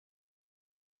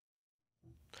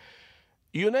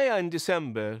UNEA in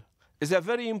December is a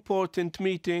very important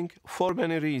meeting for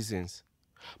many reasons,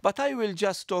 but I will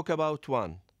just talk about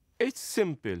one. It's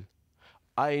simple.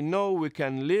 I know we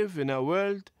can live in a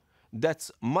world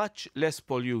that's much less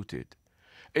polluted.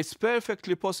 It's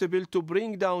perfectly possible to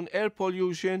bring down air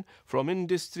pollution from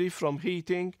industry, from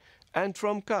heating, and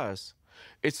from cars.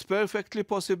 It's perfectly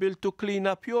possible to clean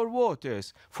up your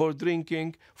waters for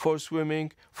drinking, for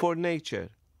swimming, for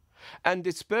nature. And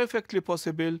it's perfectly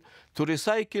possible to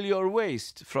recycle your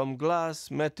waste from glass,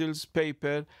 metals,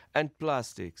 paper, and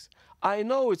plastics. I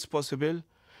know it's possible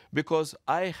because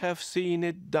I have seen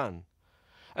it done.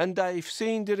 And I've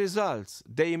seen the results.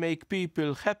 They make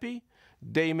people happy,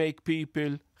 they make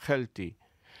people healthy.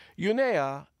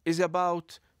 UNEA is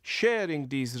about sharing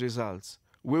these results.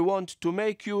 We want to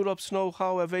make Europe's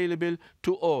know-how available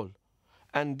to all.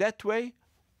 And that way,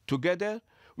 together,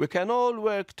 we can all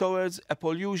work towards a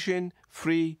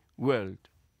pollution-free world.